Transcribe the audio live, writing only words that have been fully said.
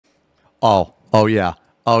Oh yeah.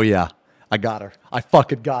 Oh yeah. I got her. I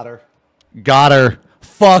fucking got her. Got her.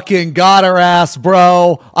 Fucking got her ass,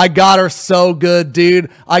 bro. I got her so good,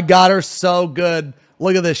 dude. I got her so good.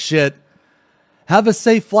 Look at this shit. Have a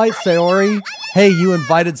safe flight, Saori. Hey, you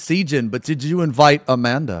invited Sejin, but did you invite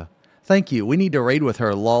Amanda? Thank you. We need to raid with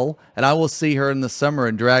her, lol. And I will see her in the summer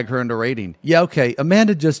and drag her into raiding. Yeah, okay.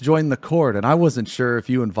 Amanda just joined the court, and I wasn't sure if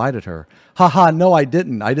you invited her. Haha, no, I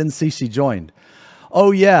didn't. I didn't see she joined.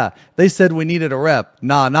 Oh, yeah. They said we needed a rep.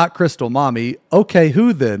 Nah, not Crystal Mommy. Okay,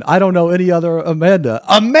 who then? I don't know any other Amanda.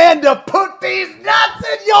 Amanda, put these nuts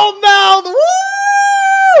in your mouth! Woo!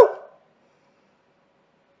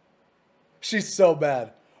 She's so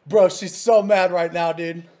mad. Bro, she's so mad right now,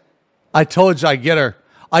 dude. I told you I'd get her.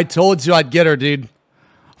 I told you I'd get her, dude.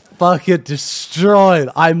 Fucking destroyed.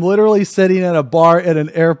 I'm literally sitting in a bar in an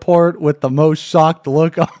airport with the most shocked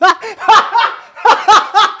look on.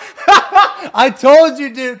 I told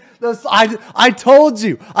you, dude. I told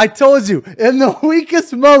you. In the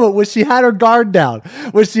weakest moment when she had her guard down.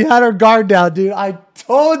 Dude. I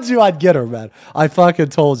told you I'd get her, man. I fucking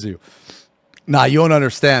told you. Nah, you don't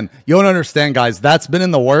understand. You don't understand, guys. That's been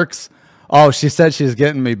in the works. Oh, she said she's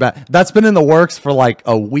getting me back. That's been in the works for like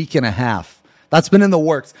a week and a half. That's been in the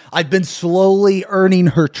works. I've been slowly earning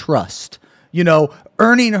her trust. You know,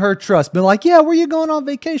 earning her trust. Been like, yeah, where you going on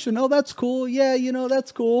vacation? Oh, that's cool. Yeah, you know,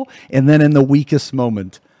 that's cool. And then in the weakest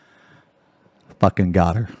moment, fucking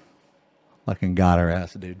got her. Fucking got her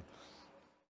ass, dude.